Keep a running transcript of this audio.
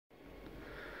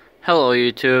Hello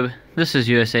YouTube, this is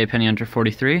USA Penny Hunter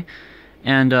 43,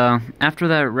 and after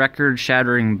that record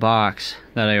shattering box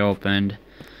that I opened,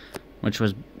 which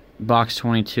was box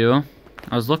 22,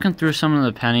 I was looking through some of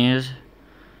the pennies,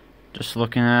 just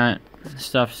looking at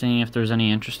stuff, seeing if there's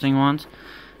any interesting ones,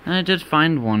 and I did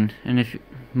find one, and if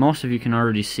most of you can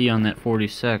already see on that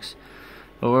 46,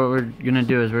 but what we're gonna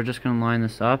do is we're just gonna line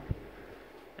this up,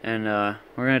 and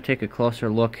we're gonna take a closer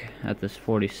look at this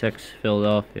 46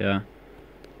 Philadelphia.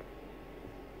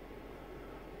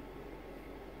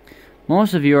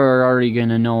 Most of you are already going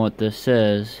to know what this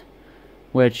is,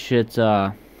 which it's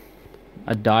a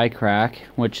die crack,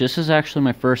 which this is actually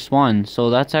my first one, so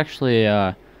that's actually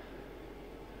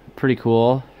pretty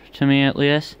cool to me at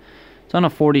least. It's on a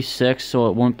 46, so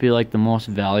it won't be like the most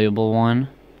valuable one,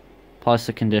 plus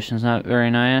the condition's not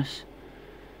very nice.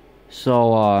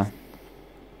 So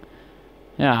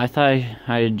yeah, I thought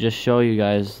I'd just show you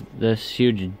guys this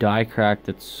huge die crack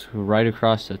that's right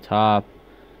across the top.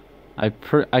 I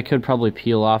could probably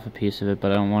peel off a piece of it,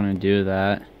 but I don't want to do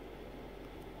that.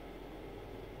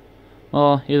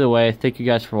 Well, either way, thank you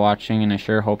guys for watching, and I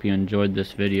sure hope you enjoyed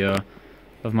this video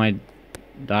of my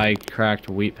die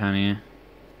cracked wheat penny.